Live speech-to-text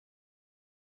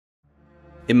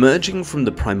Emerging from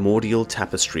the primordial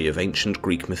tapestry of ancient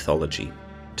Greek mythology,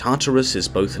 Tartarus is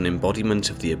both an embodiment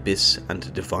of the abyss and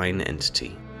a divine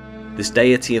entity. This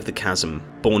deity of the chasm,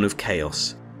 born of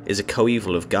chaos, is a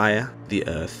coeval of Gaia, the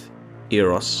earth,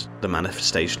 Eros, the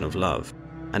manifestation of love,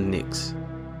 and Nyx,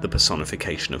 the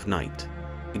personification of night,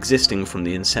 existing from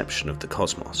the inception of the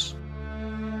cosmos.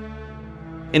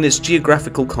 In its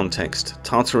geographical context,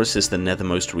 Tartarus is the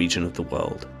nethermost region of the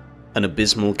world, an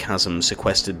abysmal chasm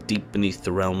sequestered deep beneath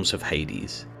the realms of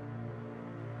Hades.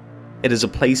 It is a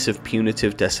place of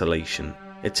punitive desolation,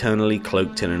 eternally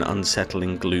cloaked in an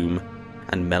unsettling gloom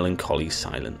and melancholy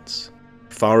silence,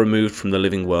 far removed from the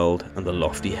living world and the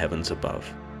lofty heavens above.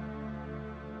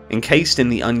 Encased in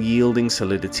the unyielding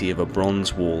solidity of a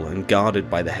bronze wall and guarded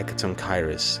by the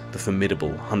Hecatonchires, the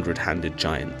formidable hundred-handed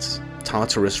giants,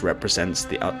 Tartarus represents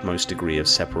the utmost degree of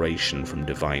separation from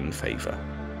divine favour.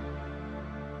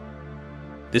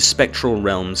 This spectral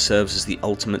realm serves as the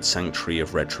ultimate sanctuary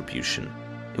of retribution,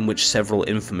 in which several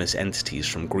infamous entities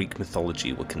from Greek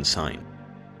mythology were consigned.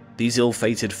 These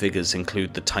ill-fated figures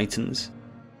include the Titans.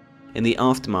 In the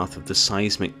aftermath of the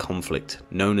seismic conflict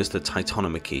known as the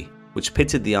Titanomachy, which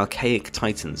pitted the archaic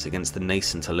Titans against the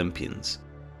nascent Olympians,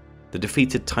 the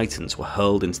defeated Titans were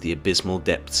hurled into the abysmal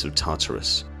depths of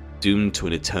Tartarus, doomed to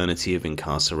an eternity of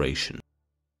incarceration.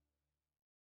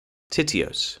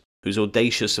 Tityos, whose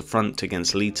audacious affront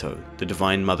against Leto, the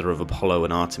divine mother of Apollo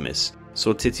and Artemis,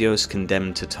 saw Tityos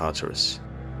condemned to Tartarus.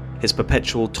 His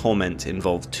perpetual torment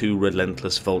involved two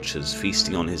relentless vultures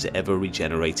feasting on his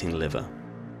ever-regenerating liver.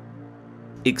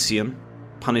 Ixion,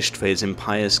 punished for his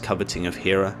impious coveting of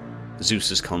Hera,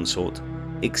 Zeus's consort,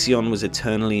 Ixion was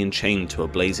eternally enchained to a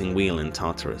blazing wheel in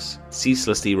Tartarus,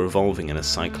 ceaselessly revolving in a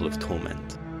cycle of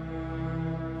torment.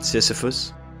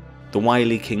 Sisyphus, the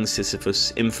wily King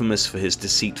Sisyphus, infamous for his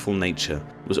deceitful nature,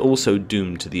 was also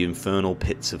doomed to the infernal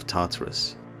pits of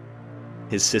Tartarus.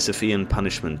 His Sisyphean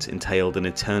punishment entailed an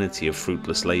eternity of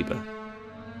fruitless labour,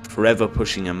 forever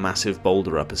pushing a massive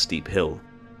boulder up a steep hill,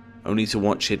 only to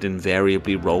watch it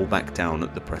invariably roll back down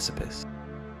at the precipice.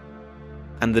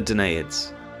 And the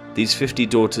Danaids, these 50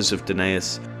 daughters of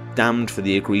Danaus, damned for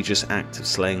the egregious act of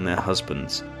slaying their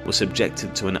husbands, were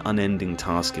subjected to an unending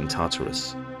task in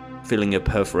Tartarus, filling a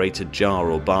perforated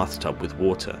jar or bathtub with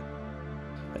water,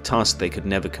 a task they could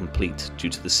never complete due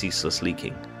to the ceaseless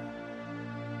leaking.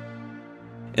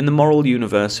 In the moral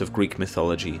universe of Greek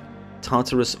mythology,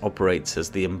 Tartarus operates as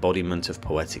the embodiment of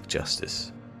poetic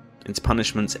justice, its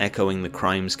punishments echoing the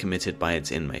crimes committed by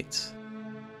its inmates.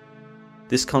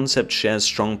 This concept shares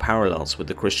strong parallels with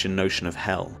the Christian notion of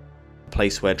hell, a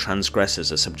place where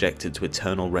transgressors are subjected to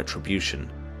eternal retribution,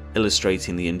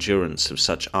 illustrating the endurance of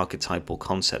such archetypal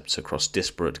concepts across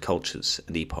disparate cultures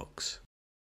and epochs.